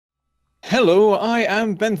Hello, I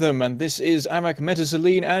am Bentham, and this is Aavak,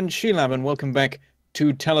 MetaSelene, and LadyShelab, and welcome back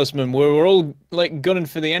to Talisman, where we're all, like, gunning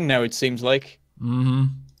for the end now, it seems like. Mm-hmm.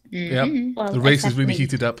 Yep. Well, The race is except really me.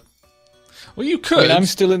 heated up. Well, you I could. mean, I'm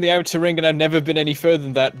still in the outer ring, and I've never been any further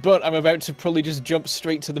than that, but I'm about to probably just jump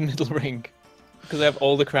straight to the middle ring, because I have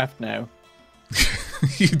all the craft now.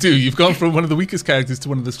 You do. You've gone from one of the weakest characters to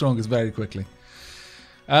one of the strongest very quickly.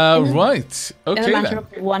 Right. In a Okay, matter then.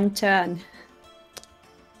 of one turn.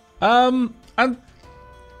 And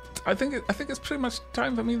I think it's pretty much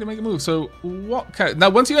time for me to make a move. So what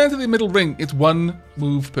now? Once you enter the middle ring, it's one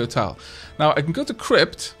move per tile. Now I can go to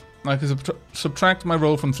crypt. I can subtract my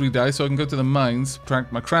roll from 3 dice, so I can go to the mines,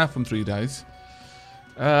 subtract my craft from 3 dice.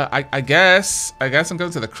 I guess I'm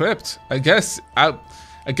going to the crypt. I guess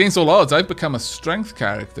against all odds, I've become a strength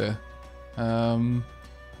character.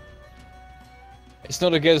 It's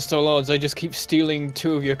not against all odds, I just keep stealing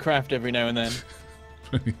 2 of your craft every now and then.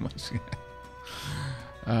 Pretty much,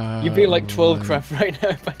 yeah. You'd be like 12 craft right now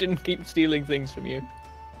if I didn't keep stealing things from you.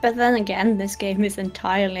 But then again, this game is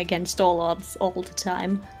entirely against all odds all the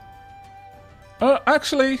time.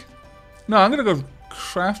 Actually, no, I'm going to go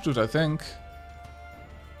craft route, I think.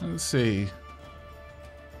 Let's see.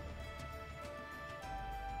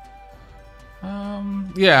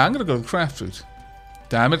 Yeah, I'm going to go craft route.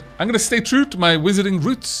 Damn it. I'm going to stay true to my wizarding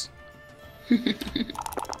roots.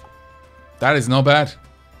 That is not bad.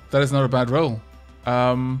 That is not a bad roll.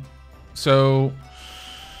 So...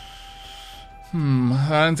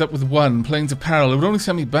 that ends up with 1. Planes of Peril. It would only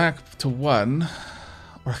send me back to 1.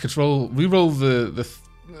 Or I could re-roll the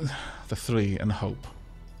 3 and hope.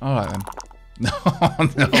 Alright then. No.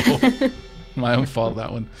 My own fault,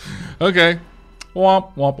 that one. Okay.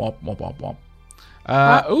 Womp, womp, womp, womp, womp,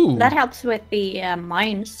 womp. Ooh. That helps with the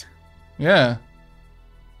mines. Yeah.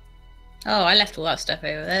 Oh, I left all that stuff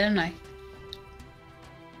over there, didn't I?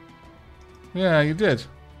 Yeah, you did.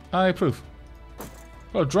 I approve.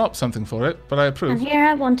 Well, drop something for it, but I approve. And here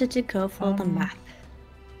I wanted to go for the map.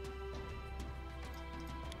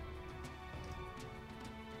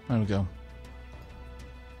 There we go.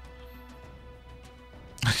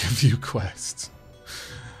 I can view quests.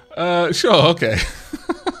 Sure, okay.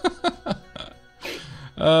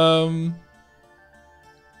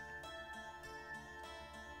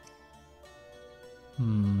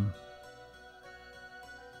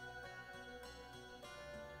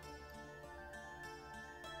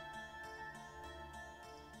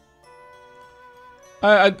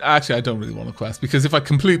 Actually, I don't really want a quest, because if I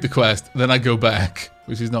complete the quest, then I go back,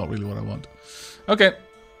 which is not really what I want. Okay.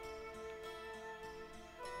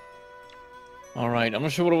 Alright, I'm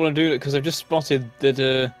not sure what I want to do, because I've just spotted that,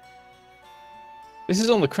 this is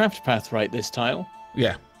on the craft path, right, this tile?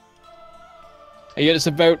 Yeah. And yet it's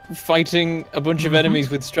about fighting a bunch of enemies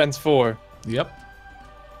with strength 4. Yep.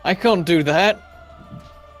 I can't do that!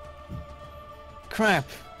 Crap.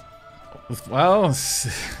 Well,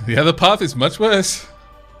 the other path is much worse.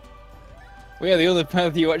 Well, yeah, the other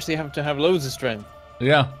path you actually have to have loads of strength.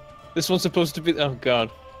 Yeah. This one's supposed to be... Oh,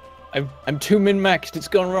 God. I'm too min-maxed, it's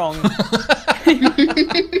gone wrong.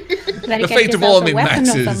 The fate of all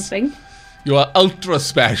min-maxes. You are ultra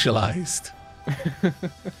specialized.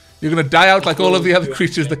 You're going to die out like all of the other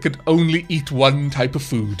creatures that could only eat one type of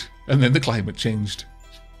food. And then the climate changed.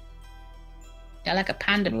 Yeah, like a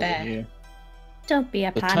panda bear. Yeah. Don't be a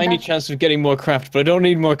A panda. tiny chance of getting more craft, but I don't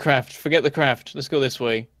need more craft. Forget the craft. Let's go this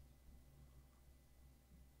way.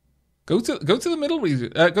 Go to the middle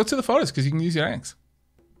region. Go to the forest, because you can use your axe.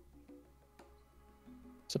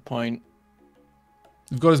 What's the point?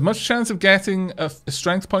 You've got as much chance of getting a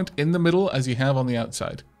strength point in the middle as you have on the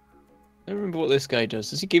outside. I don't remember what this guy does.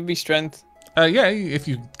 Does he give me strength? Yeah, if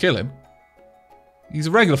you kill him. He's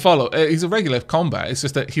a regular he's a regular combat. It's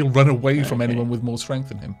just that he'll run away from anyone with more strength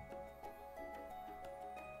than him.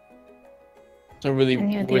 It's not really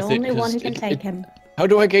And you're the worth it. only one 'cause who can take him. How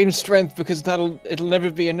do I gain strength? Because it'll never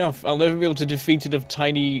be enough. I'll never be able to defeat it of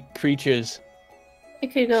tiny creatures. You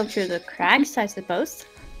could go through the cracks, I suppose.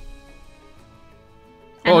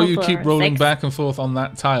 Or And you hope keep for rolling 6. back and forth on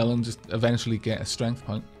that tile and just eventually get a strength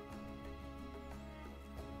point.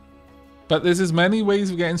 But there's as many ways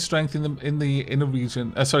of getting strength in the inner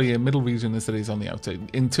region, middle region as there is on the outside,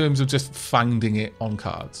 in terms of just finding it on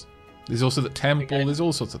cards. There's also the temple, there's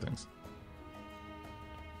all sorts of things.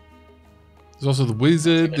 There's also the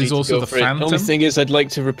wizard, there's also the phantom. The only thing is I'd like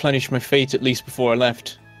to replenish my fate at least before I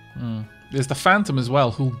left. There's the phantom as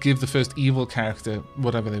well, who'll give the first evil character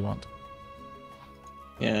whatever they want.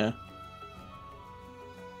 Yeah.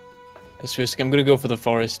 Let's risk. I'm gonna go for the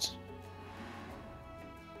forest.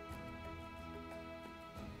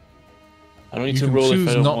 I don't need You to can roll if I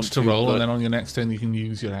choose don't not want to roll, but... and then on your next turn you can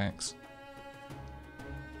use your axe.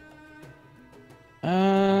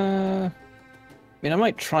 I mean, I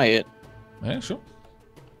might try it. Yeah, sure.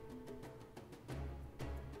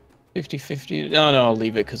 50-50. No, I'll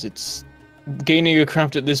leave it because it's gaining a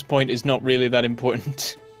craft at this point is not really that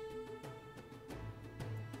important.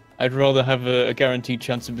 I'd rather have a guaranteed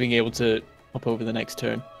chance of being able to hop over the next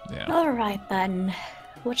turn. Yeah. Alright then.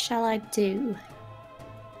 What shall I do?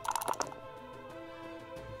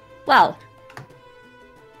 Well,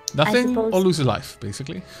 Nothing suppose- or lose a life,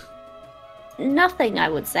 basically. nothing, I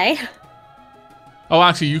would say. Oh,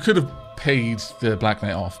 actually, you could have paid the Black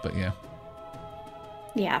Knight off, but yeah.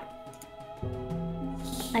 Yeah.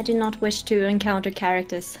 I do not wish to encounter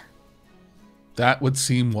characters. That would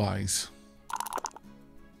seem wise.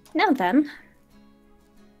 Now then.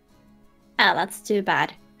 Ah, that's too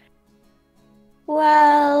bad.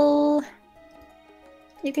 Well,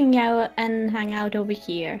 you can go and hang out over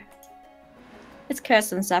here. It's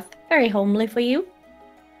cursed and stuff. Very homely for you.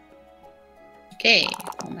 Okay,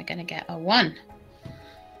 what am I gonna get? A 1.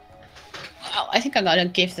 Well, I think I gotta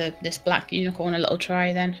give this black unicorn a little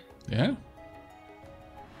try then. Yeah.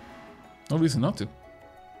 No reason not to.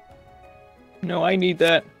 No, I need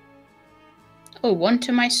that. Oh, 1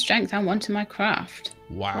 to my strength and 1 to my craft.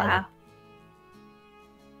 Wow.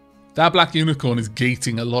 That black unicorn is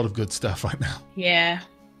gating a lot of good stuff right now. Yeah.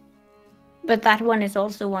 But that one is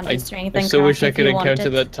also one to I strength I and still wish craft I if could you want encounter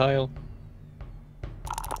it. that tile.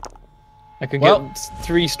 I could Well- get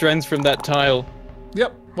 3 strengths from that tile.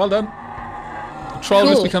 Yep, well done. The troll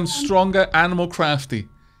just Cool. becomes stronger and more crafty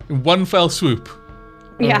in one fell swoop.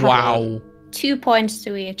 Yeah. Wow. 2 points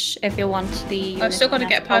to each if you want the. I've still got to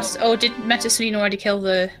get past. Oh, did MetaSelene already kill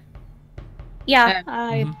the Yeah,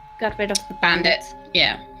 I Mhm. got rid of the bandit?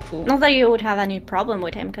 Yeah, cool. Not that you would have any problem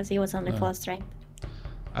with him because he was only 4 strength.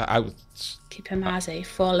 I would... Keep him as a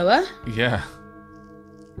follower. Yeah.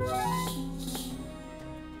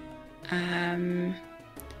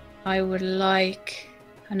 I would like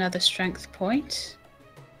another strength point.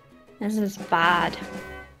 This is bad.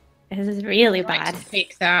 This is really Right, bad.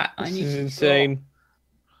 take that. I This need is to insane.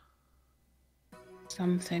 drop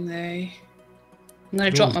something though. I'm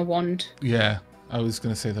gonna drop my wand. Yeah. I was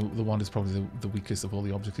going to say the wand is probably the weakest of all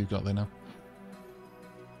the objects you've got there now.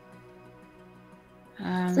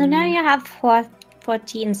 So now you have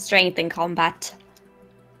 14 strength in combat.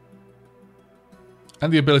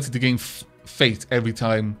 And the ability to gain fate every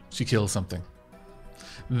time she kills something.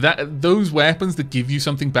 Those weapons that give you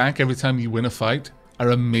something back every time you win a fight are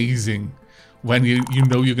amazing when you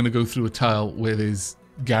know you're going to go through a tile where there's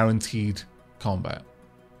guaranteed combat.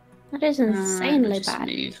 That is insanely just bad.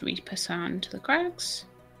 move Reaper Sand to the cracks.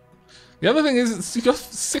 The other thing is, you got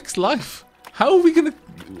 6 life. How are we going to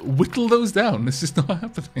whittle those down? It's just not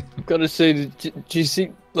happening. I've got to say, do you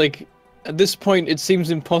see, like, at this point, it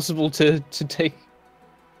seems impossible to take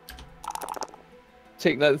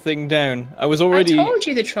that thing down. I was already... I told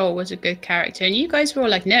you the troll was a good character, and you guys were all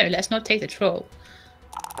like, no, let's not take the troll.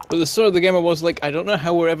 But the start of the game, I was like, I don't know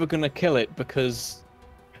how we're ever going to kill it, because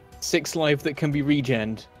 6 life that can be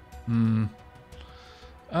regened. No,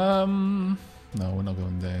 we're not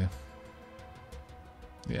going there.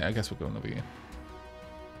 Yeah, I guess we're going over here.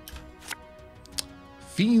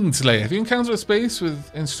 Fiend Slayer. If you encounter a space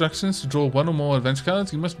with instructions to draw 1 or more adventure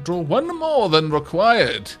cards, you must draw 1 more than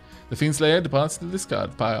required. The Fiend Slayer departs to the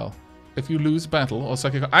discard pile. If you lose a battle or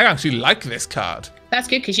psychic... I actually like this card. That's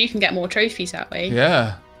good, because you can get more trophies that way.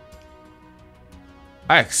 Yeah.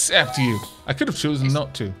 I accept you. I could have chosen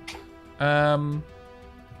not to.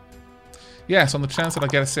 Yes, on the chance that I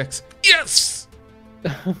get a 6. Yes!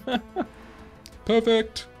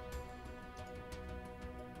 Perfect.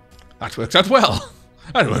 That worked out well.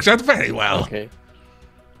 That worked out very well. Okay.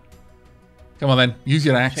 Come on then, use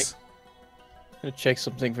your axe. I'm going to check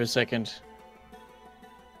something for a second.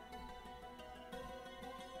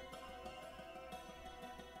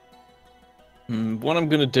 What I'm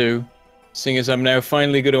going to do, seeing as I'm now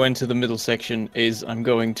finally going to enter the middle section, is I'm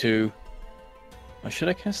going to... Or should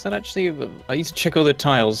I cast that actually? I need to check all the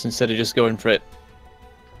tiles instead of just going for it.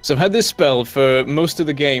 So I've had this spell for most of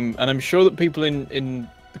the game, and I'm sure that people in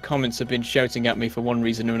the comments have been shouting at me for one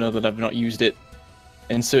reason or another that I've not used it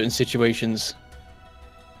in certain situations.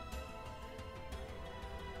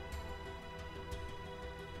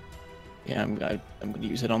 Yeah, I'm going to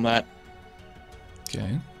use it on that.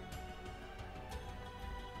 Okay.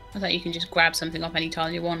 I thought you can just grab something off any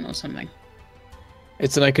tile you want or something.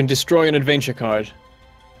 It's that I can destroy an adventure card.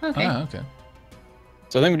 Okay. Ah, okay.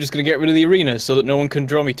 So I think I'm just going to get rid of the arena so that no one can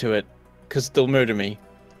draw me to it, because they'll murder me.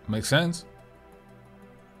 Makes sense.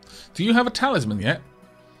 Do you have a talisman yet?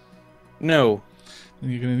 No. Then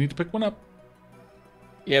you're going to need to pick one up.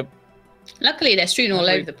 Yep. Luckily, they're strewn all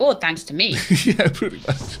over the board thanks to me. Yeah, pretty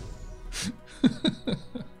much.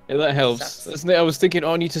 Yeah, that helps. I was thinking,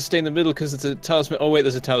 oh, I need to stay in the middle because it's a talisman. Oh, wait,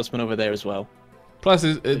 there's a talisman over there as well. Plus,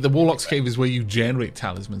 the Warlock's Cave is where you generate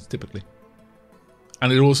talismans, typically.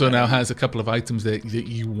 And it also now has a couple of items that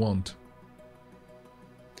you want.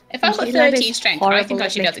 If I've got 13 strength, I think I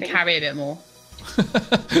should be able to carry a bit more.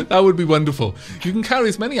 That would be wonderful. You can carry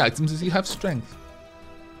as many items as you have strength.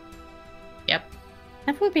 Yep.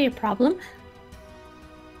 That would be a problem.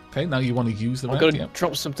 Okay, now you want to use the raft. I've got to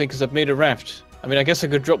drop something because I've made a raft. I mean, I guess I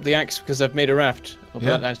could drop the axe because I've made a raft. Oh, but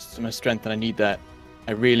that adds to my strength and I need that.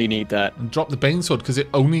 I really need that. And drop the Bane Sword because it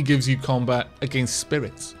only gives you combat against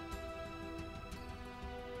spirits.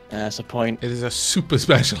 That's a point. It is a super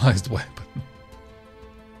specialized weapon.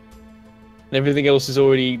 And everything else is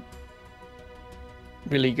already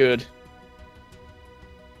really good.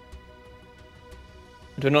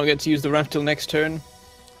 Do I not get to use the raft till next turn?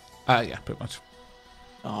 Yeah, pretty much.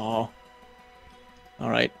 Oh.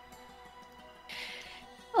 Alright.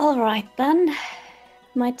 Alright then.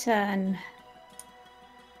 My turn.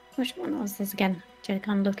 Which one was this again? I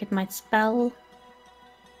can't look at my spell.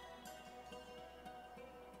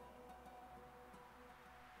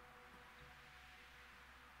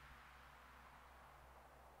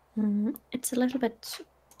 It's a little bit...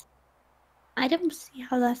 I don't see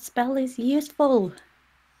how that spell is useful.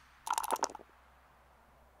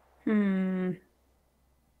 Yeah,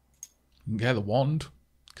 the wand.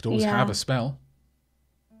 Could always have a spell.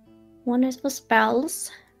 One is for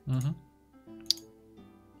spells. Mm-hmm.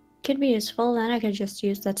 Could be useful, then I could just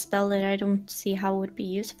use that spell that I don't see how it would be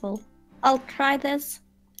useful. I'll try this.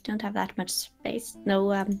 Don't have that much space.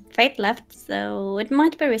 No fate left, so it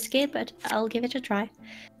might be risky, but I'll give it a try.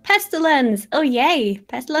 Pestilence! Oh yay!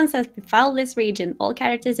 Pestilence has befouled this region. All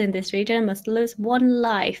characters in this region must lose 1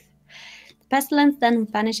 life. Pestilence then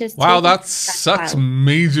vanishes. Wow, that sucks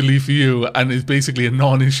majorly for you and is basically a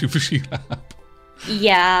non-issue for Shelab.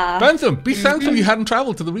 Yeah. Bentham, be thankful you hadn't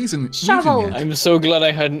travelled to the region Shovel. I'm so glad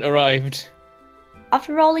I hadn't arrived.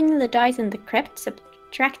 After rolling the dice in the crypt,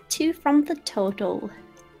 subtract 2 from the total.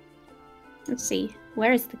 Let's see.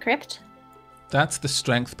 Where is the crypt? That's the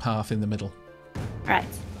strength path in the middle. Right.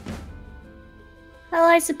 Well,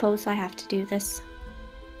 I suppose I have to do this.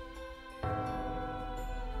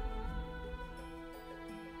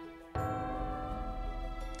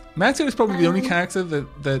 Matthew is probably the only character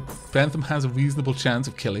that Bentham has a reasonable chance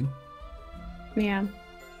of killing. Yeah.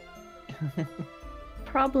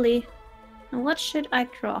 Probably. And what should I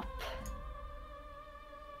drop?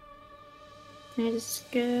 It is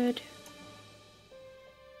good.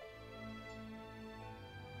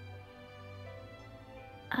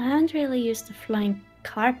 I haven't really used the flying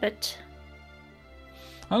carpet.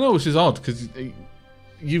 I know, which is odd, because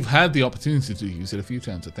you've had the opportunity to use it a few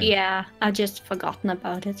times, I think. Yeah, I've just forgotten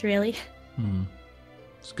about it, really.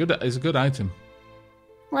 It's good. It's a good item.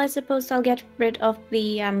 Well, I suppose I'll get rid of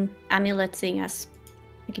the amulet, seeing as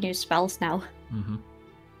I can use spells now. Mm-hmm.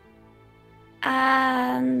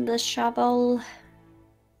 And the shovel...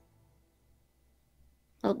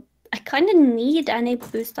 Well, I kind of need any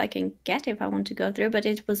boost I can get if I want to go through, but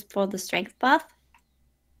it was for the strength buff.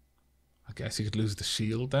 I guess you could lose the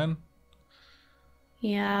shield then.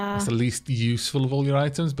 Yeah. It's the least useful of all your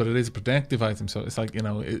items, but it is a protective item, so it's like, you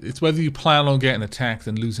know, it's whether you plan on getting attacked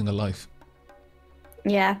and losing a life.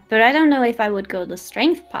 Yeah, but I don't know if I would go the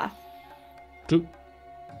strength path. True.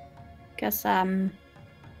 Because,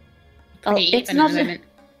 Pretty it's even at the not, moment.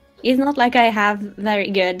 it's not like I have very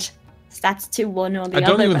good stats to one or the other. I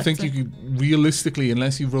don't even but, think you could realistically,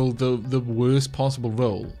 unless you roll the worst possible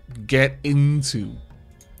roll, get into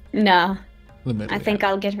No. the middle. I think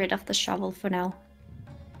I'll get rid of the shovel for now.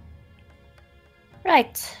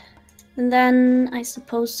 Right. And then I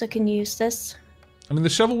suppose I can use this. I mean, the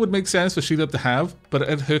shovel would make sense for Shelab to have, but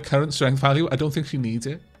at her current strength value, I don't think she needs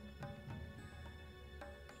it.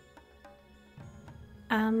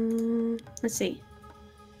 Let's see.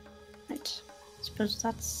 Right. I suppose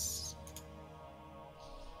that's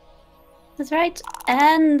right.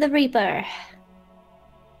 And the Reaper.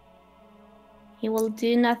 He will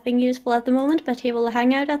do nothing useful at the moment, but he will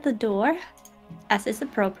hang out at the door, as is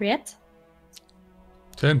appropriate.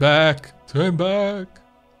 Turn back! Turn back!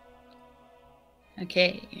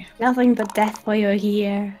 Okay. Nothing but death while you're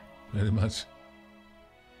here. Very much.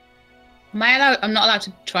 Am I allowed? I'm not allowed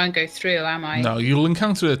to try and go through, am I? No, you'll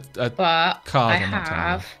encounter a But card I on that tile.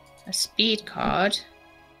 have a speed card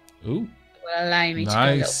Ooh, that will allow me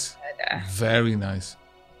nice. to go a little further. Very nice.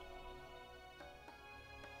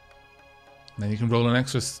 And then you can roll an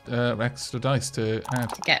extra dice to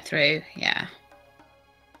add. To get through, yeah.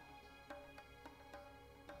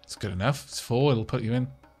 It's good enough. It's 4. It'll put you in.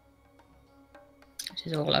 Which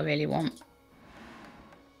is all I really want.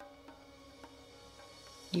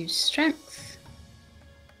 Use strength.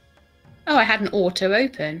 Oh, I had an auto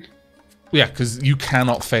open. Yeah, because you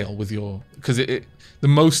cannot fail with your... Because the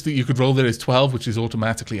most that you could roll there is 12, which is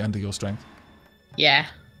automatically under your strength. Yeah.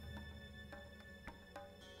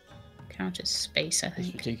 Counter space, I It's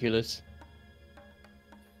think. ridiculous.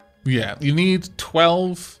 Yeah, you need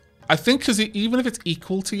 12. I think because even if it's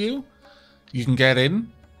equal to you, you can get in.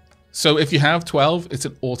 So if you have 12, it's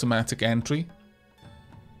an automatic entry.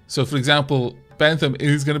 So for example, Bentham, it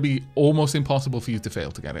is going to be almost impossible for you to fail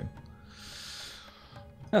to get in.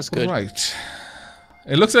 That's good. Right.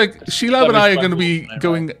 It looks like Shelab and I are going to be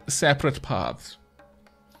going separate paths.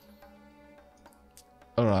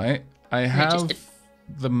 Alright. I have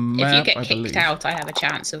the map, if you get kicked out, I have a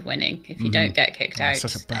chance of winning. If you don't get kicked out,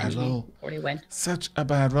 such a bad roll. you probably win. Such a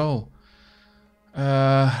bad roll.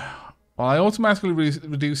 Well, I automatically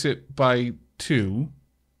reduce it by 2.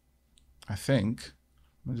 I think.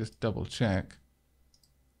 Let me just double check.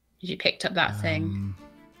 Did you picked up that thing?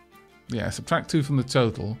 Yeah, subtract 2 from the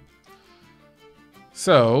total.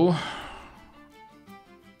 So,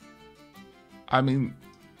 I mean,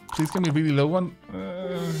 please give me a really low one.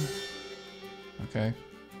 Okay.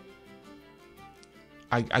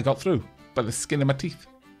 I got through by the skin of my teeth.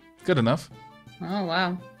 Good enough. Oh,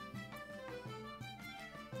 wow.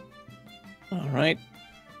 Alright.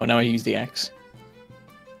 Well, now I use the axe.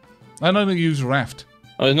 I don't use raft.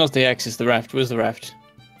 Oh, it's not the axe, it's the raft. Where's the raft?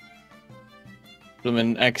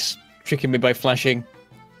 Bloomin' axe tricking me by flashing.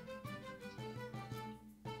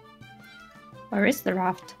 Where is the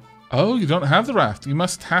raft? Oh, you don't have the raft. You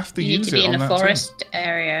must have to You need use to be it in on a that forest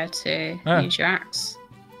area to use your axe.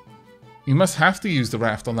 You must have to use the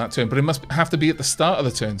raft on that turn, but it must have to be at the start of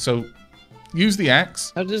the turn. So use the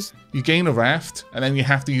axe. How does... You gain a raft, and then you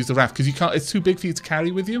have to use the raft because you can't. It's too big for you to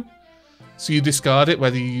carry with you. So you discard it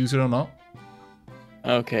whether you use it or not.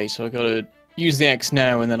 Okay, so I gotta use the axe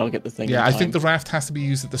now, and then I'll get the thing. Yeah, in I time. think the raft has to be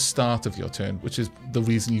used at the start of your turn, which is the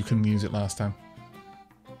reason you couldn't use it last time.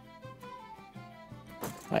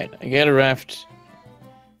 Right, I get a raft.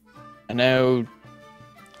 And now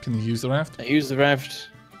Can you use the raft? I use the raft.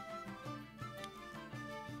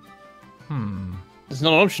 Hmm. There's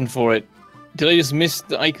not an option for it. Did I just miss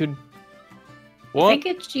that I could... I What? think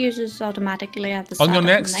it uses automatically at the start On your of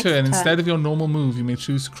the next turn, instead of your normal move, you may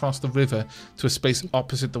choose to cross the river to a space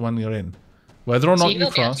opposite the one you're in. Whether or So not you you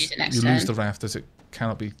will be able to cross, use it next you lose turn. the raft as it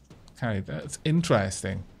cannot be carried. That's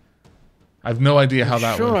interesting. I have no idea how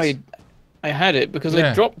that sure works. I had it because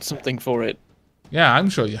Yeah. I dropped something for it. Yeah, I'm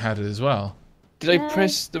sure you had it as well. Did I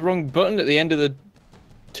press the wrong button at the end of the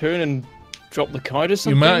turn and drop the card or You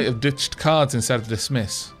something? might have ditched cards instead of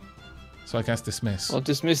dismiss. So I guess dismiss. I'll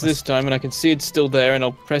dismiss this time, and I can see it's still there, and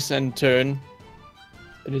I'll press end turn.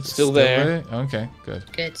 And it's still there. Okay, good.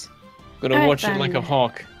 Good. Gonna Alright, watch it like a then.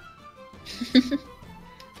 hawk.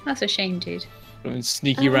 That's a shame, dude. And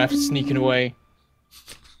sneaky raft sneaking away.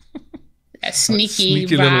 A sneaky,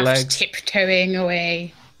 sneaky little raft legs. tiptoeing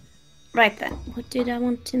away. Right then, what did I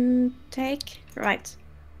want to take? Right.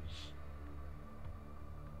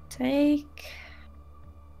 Take...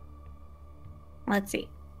 Let's see.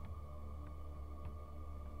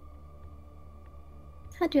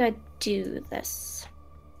 How do I do this?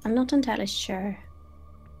 I'm not entirely sure.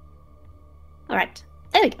 Alright,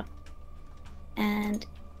 there we go. And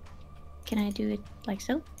can I do it like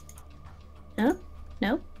so? No?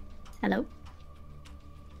 No? Hello?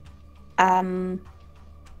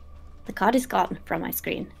 The card is gone from my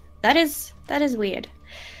screen. That is weird.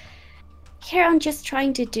 Here I'm just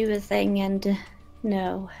trying to do a thing and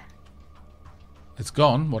no. It's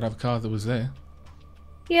gone, whatever card that was there.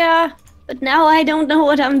 Yeah, but now I don't know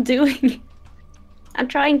what I'm doing. I'm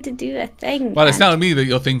trying to do a thing. Well, it's and- telling me that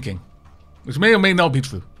you're thinking. Which may or may not be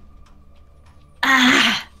true.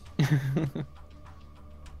 Ah!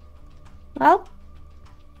 Well,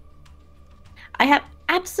 I have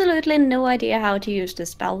absolutely no idea how to use the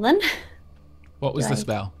spell then. What was the Right.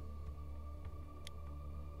 spell?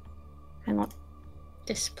 Hang on.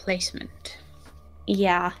 Displacement.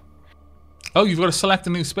 Yeah. Oh, you've got to select a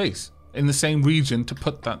new space in the same region to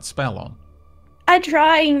put that spell on. I'm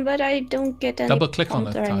trying, but I don't get any Double click on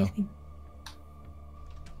prompt that or tile. anything.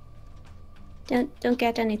 Don't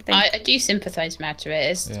get anything. I do sympathise, Matt.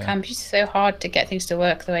 It Yeah. can be so hard to get things to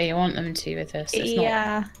work the way you want them to with this. It's not...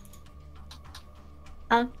 Yeah.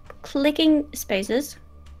 I'm clicking spaces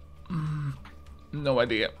No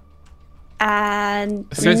idea. and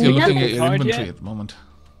It says you're no, looking at your Card inventory yet? at the moment.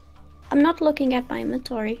 I'm not looking at my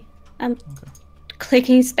inventory. I'm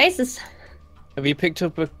clicking spaces. Have you picked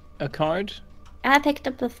up a card? I don't know. Or is it just... It's I picked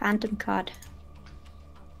up the phantom card.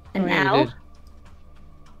 And Oh, yeah, you now did.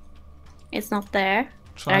 it's not there.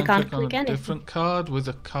 Try I and can't click on click a anything. different card with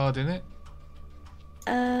a card in it.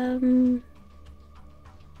 I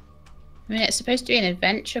mean, it's supposed to be an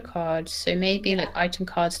adventure card, so maybe like item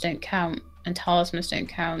cards don't count and talismans don't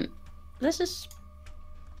count. This is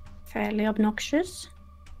fairly obnoxious.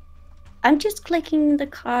 I'm just clicking the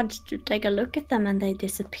cards to take a look at them and they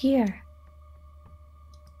disappear.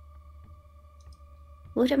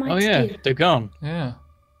 What am I Oh to yeah, do? they're gone. Yeah,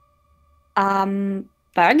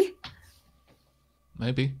 Bug?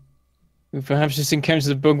 maybe. We perhaps just encountered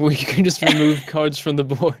the bug where you can just remove cards from the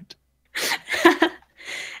board.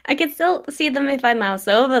 I can still see them if I mouse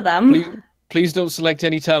over them. Please don't select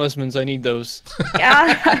any talismans. I need those.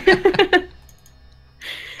 Yeah.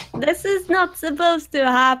 This is not supposed to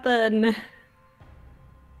happen.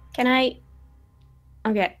 Can I?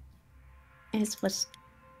 Okay. This was.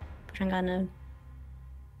 But I'm gonna.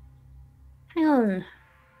 Hang on.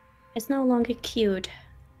 It's no longer queued.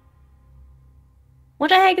 What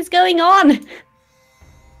the heck is going on?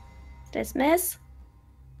 Dismiss?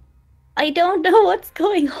 I don't know what's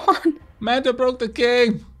going on. Meta broke the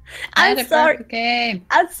game. I'm sorry. Game.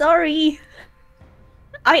 I'm sorry.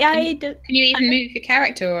 I do. Can you even move your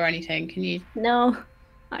character or anything? Can you? No,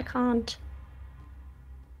 I can't.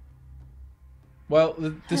 Well,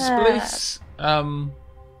 the displace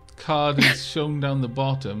card is shown down the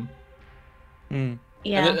bottom. Hmm.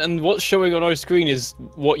 Yeah. And what's showing on our screen is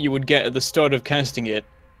what you would get at the start of casting it,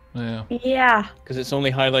 Yeah. Yeah. because it's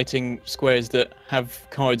only highlighting squares that have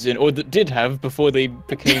cards in, or that did have before they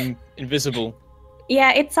became invisible.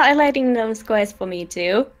 Yeah, it's highlighting those squares for me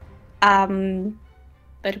too.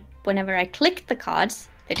 But whenever I click the cards,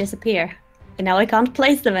 they disappear. And now I can't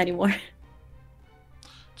place them anymore.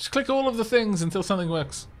 Just click all of the things until something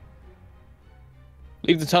works.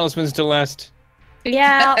 Leave the talismans to last.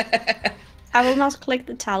 Yeah, I will not click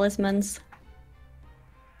the talismans.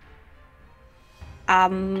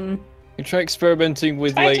 You try experimenting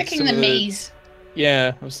with Try like checking some the of maze.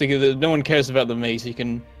 Yeah, I was thinking that no one cares about the maze. You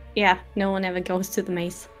can Yeah, no one ever goes to the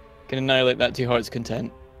maze. annihilate that to your heart's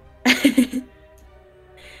content.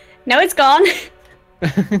 Now it's gone.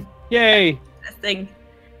 Yay! This thing.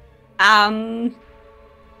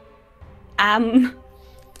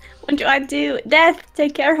 What do I do? Death,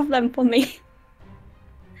 take care of them for me.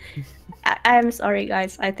 I'm sorry,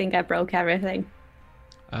 guys. I think I broke everything.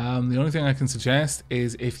 The only thing I can suggest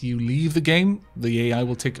is if you leave the game, the AI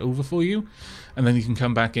will take over for you, and then you can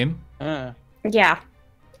come back in. Ah. Yeah,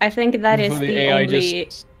 I think that is Before the AI only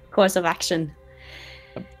just course of action.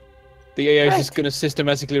 the AI is Right. just gonna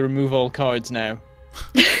systematically remove all cards now.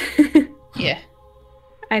 Yeah.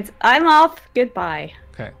 I'm off. Goodbye.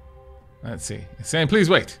 Okay. Let's see. It's saying, please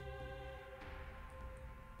wait.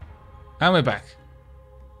 And we're back.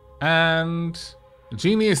 And the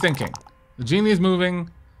genie is thinking. The genie is moving.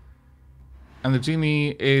 And the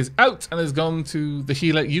genie is out and has gone to the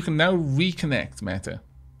healer. You can now reconnect, Meta.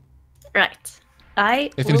 Right.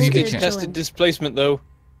 If will indeed do you can. Tested join. displacement though.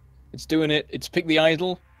 It's doing it. It's picked the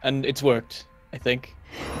idol, and it's worked. I think.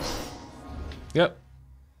 Yep.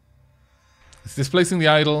 It's displacing the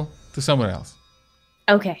idol to somewhere else.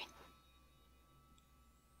 Okay.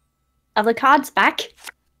 Are the cards back?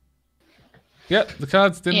 Yep, the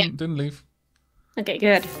cards didn't leave. Okay,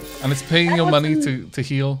 good. And it's paying your money to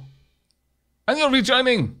heal. And you're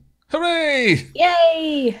rejoining! Hooray!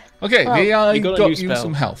 Yay! Okay, Well, the AI you got a got new you spell.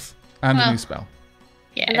 some health and a Well. new spell.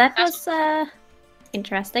 Yeah. That was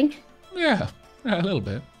interesting. Yeah, a little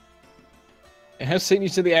bit. It has sent you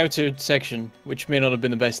to the outer section, which may not have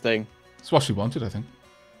been the best thing. It's what she wanted, I think.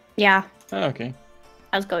 Yeah, Oh, okay.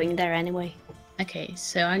 I was going there anyway. Okay,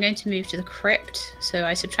 so I'm going to move to the crypt. So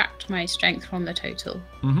I subtract my strength from the total.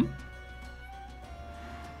 Mm-hmm.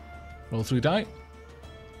 Roll 3 die.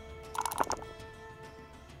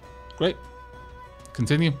 Great.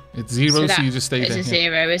 Continue. It's 0, so you just stay It's there. a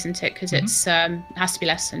Yeah. 0, isn't it? Because it's it has to be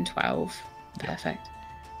less than 12. Perfect.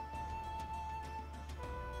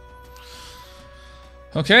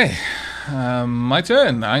 Okay, my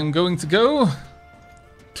turn. I'm going to go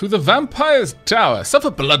to the vampire's tower. Suffer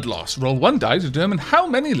blood loss. Roll 1 die to determine how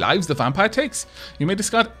many lives the vampire takes. You may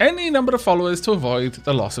discard any number of followers to avoid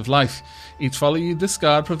the loss of life. Each follower you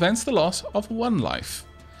discard prevents the loss of 1 life.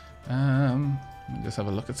 Let me just have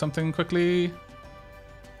a look at something quickly.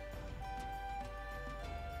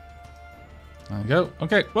 There we go.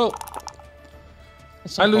 Okay, well,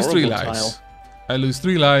 That's a I lose 3 horrible lives. tile. I lose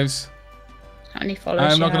 3 lives. How many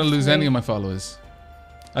followers? I'm not going to lose any of my followers.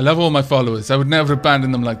 I love all my followers. I would never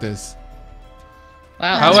abandon them like this.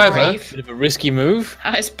 Wow, that's However- brave. Bit of a risky move.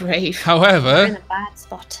 That is brave. We're in However, a bad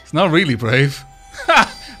spot. it's not really brave.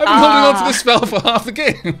 I've been holding on to this spell for half the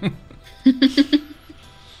game.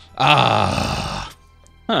 Huh.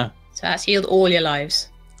 So that's healed all your lives.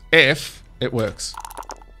 If it works.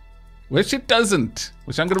 Which it doesn't.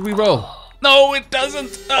 Which I'm going to re-roll. No, it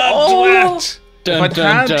doesn't. Drat.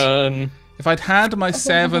 Dun. If I'd had my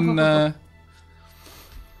 7...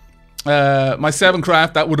 my 7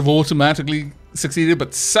 craft, that would have automatically succeeded,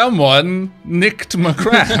 but someone nicked my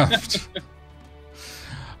craft.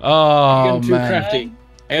 Oh, You're too man. crafty.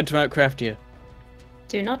 I had to outcraft you.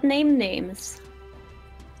 Do not name names.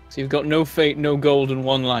 So you've got no fate, no gold, and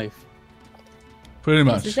 1 life. Pretty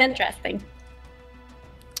much. This is interesting.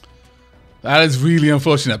 That is really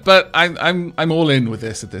unfortunate, but I'm all in with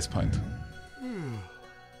this at this point.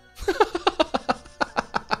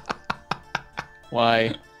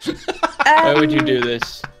 Why? Why would you do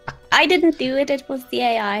this? I didn't do it. It was the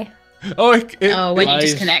AI. Oh, When you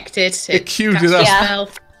disconnected, it queued cast it up. a Yeah. spell.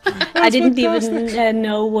 I didn't even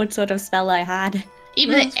know what sort of spell I had.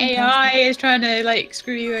 Even That's the AI is trying to like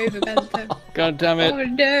screw you over, Bentham. God damn it. Oh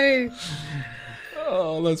no!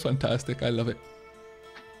 Oh, that's fantastic. I love it.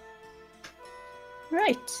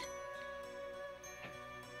 Right.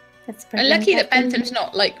 That's I'm lucky that Bentham's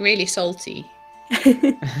not like really salty.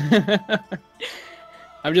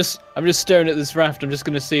 I'm just staring at this raft. I'm just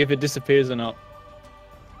gonna see if it disappears or not.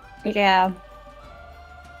 Yeah.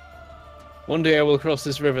 One day I will cross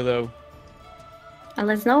this river, though. And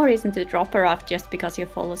there's no reason to drop her off just because you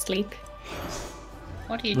fall asleep.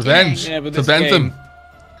 What are you Revenge doing? Yeah, but for this Bentham. game-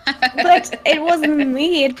 But it wasn't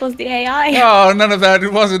me. It was the AI. Oh, none of that.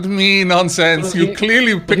 It wasn't me nonsense. Well, You're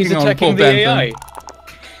clearly But he's picking on poor attacking the Bentham. AI.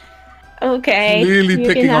 Okay. Really you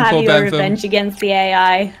picking can on have poor your Bentham. revenge against the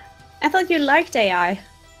AI. I thought you liked AI.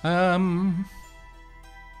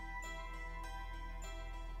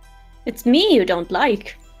 It's me you don't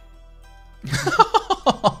like.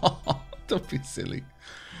 Don't be silly.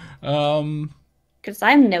 Because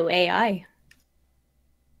I'm no AI.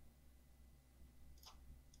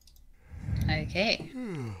 Okay.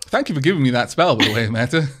 Thank you for giving me that spell, by the way,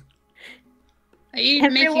 Meta. Are you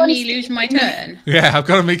making Everyone's me lose my turn? Yeah, I've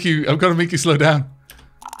got to make you slow down.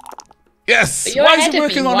 Yes. But you're Why is ahead it of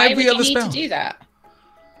working me. on Why every would other you need spell? to do that?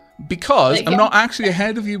 Because Like, I'm yeah. not actually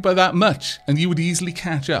ahead of you by that much, and you would easily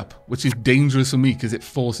catch up, which is dangerous for me because it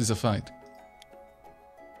forces a fight.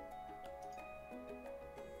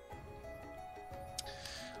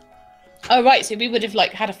 Oh right, so we would have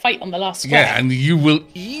like had a fight on the last square. Yeah, and you will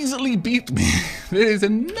easily beat me. There is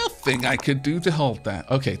nothing I could do to halt that.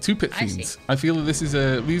 Okay, 2 pit I see. fiends. I feel that this is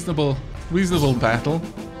a reasonable battle.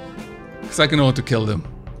 Because I can auto kill them.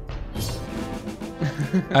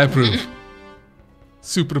 I approve.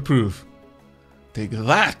 Super approve. Take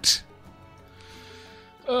that.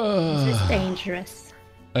 This is dangerous.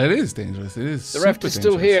 It is dangerous. It is. The raft super is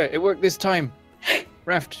still dangerous. here. It worked this time.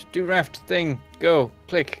 Raft, do raft thing. Go,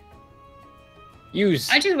 click. Use.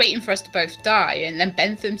 I'm just waiting for us to both die and then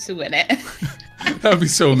Bentham to win it. That would be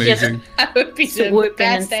so amazing. That would be the Swoop in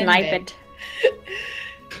and best snipe ending. it.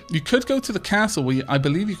 You could go to the castle where I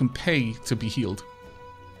believe you can pay to be healed.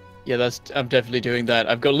 Yeah, I'm definitely doing that.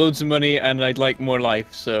 I've got loads of money and I'd like more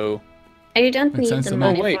life, so... And you don't Makes need sense the to me.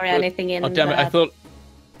 money Oh, wait, for but- anything in, Oh, damn it, I thought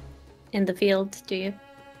in the field, do you?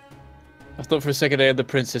 for a second I had the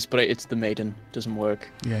princess, but it's the maiden. Doesn't work.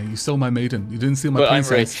 Yeah, you stole my maiden. You didn't steal my But I'm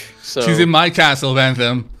princess. rich, so... She's in my castle,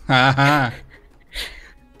 Bentham. Ha ha.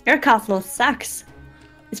 Your castle sucks.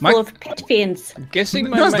 It's My- full of pit fiends. I'm guessing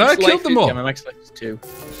my No, max I life killed them all. Yeah, my max life is 2.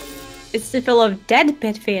 It's full of dead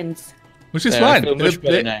pit fiends. Which is Yeah, I fine. feel much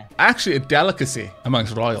better They're now. actually a delicacy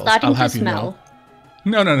amongst royals. Starting I'll to have you smell.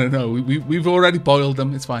 know. No. We've already boiled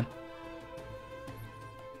them. It's fine.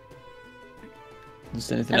 Is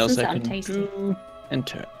there anything Doesn't else I sound can tasty. do?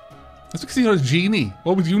 Enter. That's because you're a genie.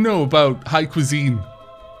 What would you know about high cuisine?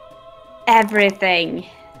 Everything.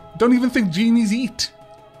 Don't even think genies eat.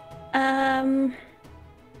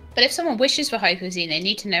 But if someone wishes for high cuisine, they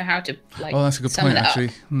need to know how to like Oh, that's a good summon point, it up.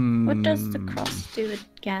 actually. What does the cross do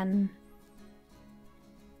again?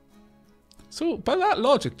 So, by that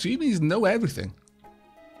logic, genies know everything.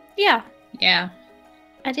 Yeah. Yeah.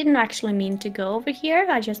 I didn't actually mean to go over here.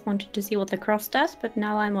 I just wanted to see what the cross does, but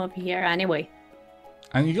now I'm over here anyway.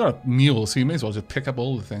 And you got a mule, so you may as well just pick up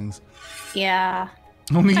all the things. Yeah.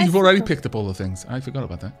 Only I you've already suppose. picked up all the things. I forgot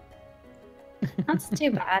about that. That's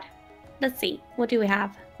too bad. Let's see. What do we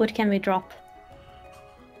have? What can we drop?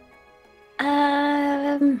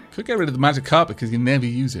 Could get rid of the magic carpet because you never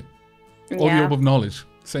use it. Or the Yeah. orb of knowledge.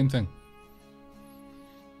 Same thing.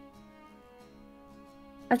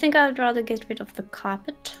 I think I'd rather get rid of the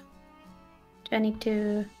carpet. Do I need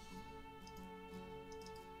to...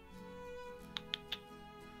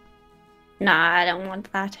 Nah, I don't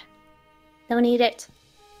want that. Don't need it.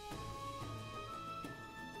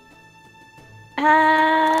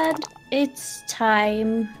 And it's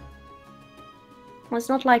time. Well, it's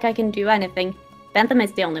not like I can do anything. Bentham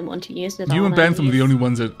is the only one to use it. You and Bentham are the only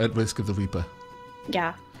ones at risk of the Reaper.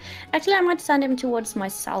 Yeah. Actually, I might send him towards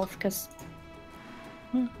myself, because...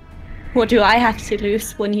 What do I have to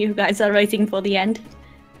lose when you guys are racing for the end?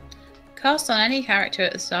 Cast on any character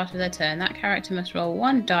at the start of their turn. That character must roll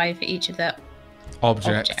 1 die for each of their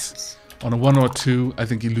objects. On a 1 or 2, I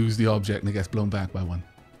think you lose the object and it gets blown back by 1.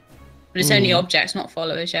 But it's only objects, not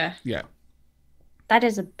followers, yeah. Yeah. That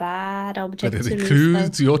is a bad object But it to lose,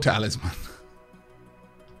 includes though. your talisman.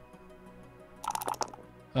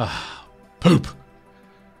 Ah, poop.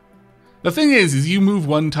 The thing is you move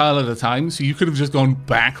 1 tile at a time, so you could have just gone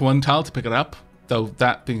back 1 tile to pick it up. Though,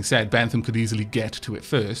 that being said, Bentham could easily get to it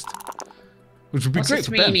first. Which would be great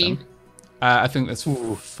for Bentham. I think that's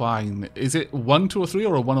fine. Is it 1, 2, or 3,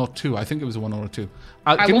 or a 1 or 2? I think it was a 1 or a 2.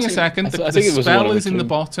 Give me a second. The spell is in the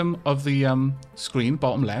bottom of the screen,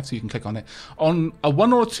 bottom left, so you can click on it. On a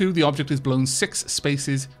 1 or 2, the object is blown 6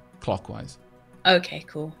 spaces clockwise. Okay,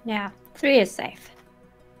 cool. Yeah, 3 is safe.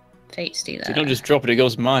 Fate Stealer. So you don't just drop it, it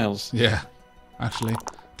goes miles. Yeah, actually,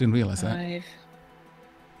 didn't realise that. 5.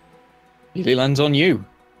 It lands on you.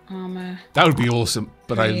 Armor. That would be awesome,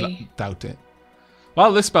 but 3. I doubt it.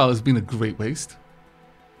 Well, this spell has been a great waste.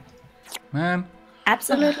 Man.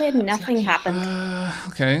 Absolutely nothing happened.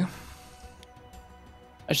 Okay.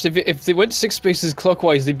 Actually, if they went 6 spaces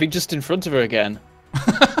clockwise, they'd be just in front of her again.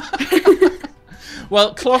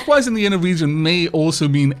 Well, clockwise in the inner region may also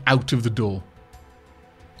mean out of the door.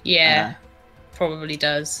 Yeah, probably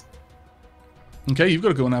does. Okay, you've got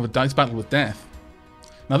to go and have a dice battle with death.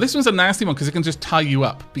 Now, this one's a nasty one because it can just tie you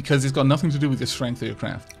up because it's got nothing to do with your strength or your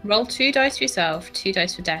craft. Roll 2 dice for yourself, 2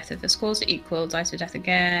 dice for death. If the scores are equal, dice for death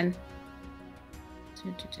again.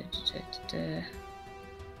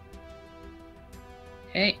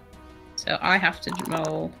 Okay, so I have to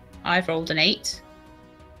roll. I've rolled an 8.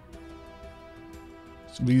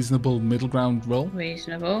 Reasonable middle ground roll.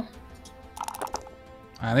 Reasonable.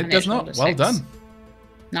 And it does not. Well done.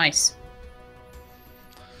 Nice.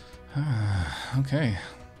 Okay.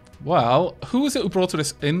 Well, who was it who brought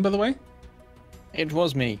us in, by the way? It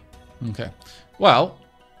was me. Okay. Well,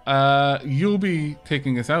 you'll be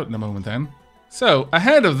taking us out in a moment then. So,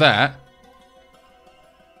 ahead of that...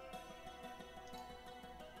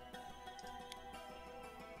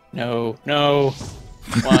 No, no.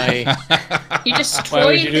 Why? You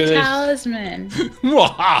destroyed the talisman.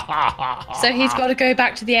 So he's got to go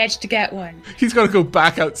back to the edge to get one. He's got to go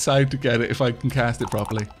back outside to get it if I can cast it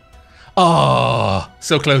properly. Oh,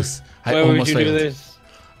 so close. I Why almost would you failed. do this?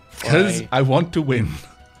 Because Why? I want to win.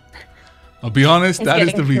 I'll be honest, that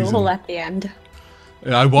is the reason. Cruel at the end.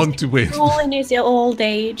 I want to win. Cruel in his old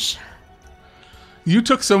age. You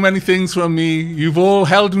took so many things from me. You've all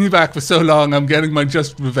held me back for so long. I'm getting my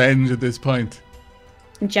just revenge at this point.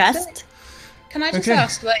 Just? Can I just Okay.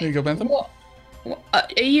 ask, like, There you go, Bentham. what are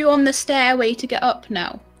you on the stairway to get up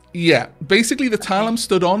now? Yeah, basically the tile I'm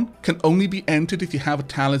stood on can only be entered if you have a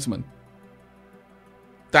talisman.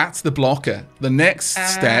 That's the blocker. The next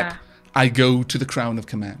step, I go to the Crown of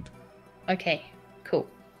Command. Okay, cool.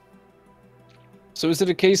 So is it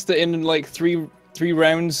a case that in like three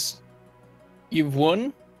rounds you've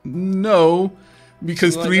won? No,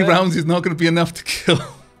 because Like 3 that? rounds is not going to be enough to kill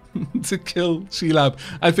Shelab.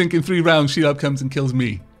 I think in 3 rounds Shelab comes and kills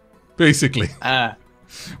me, basically.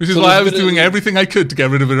 Which is So why I there's was a bit doing of- everything I could to get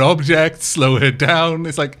rid of her object, slow her down.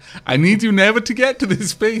 It's like, I need you never to get to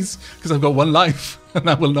this space because I've got 1 life and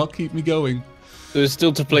that will not keep me going. There's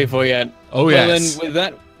still to play for yet. Oh, Well yes.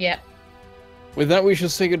 then, Yeah. with that we shall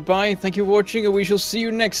say goodbye. Thank you for watching, and we shall see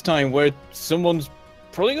you next time where someone's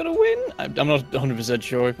probably going to win. I'm not 100%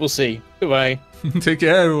 sure. We'll see. Goodbye. Take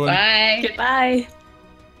care, everyone. Bye. Goodbye.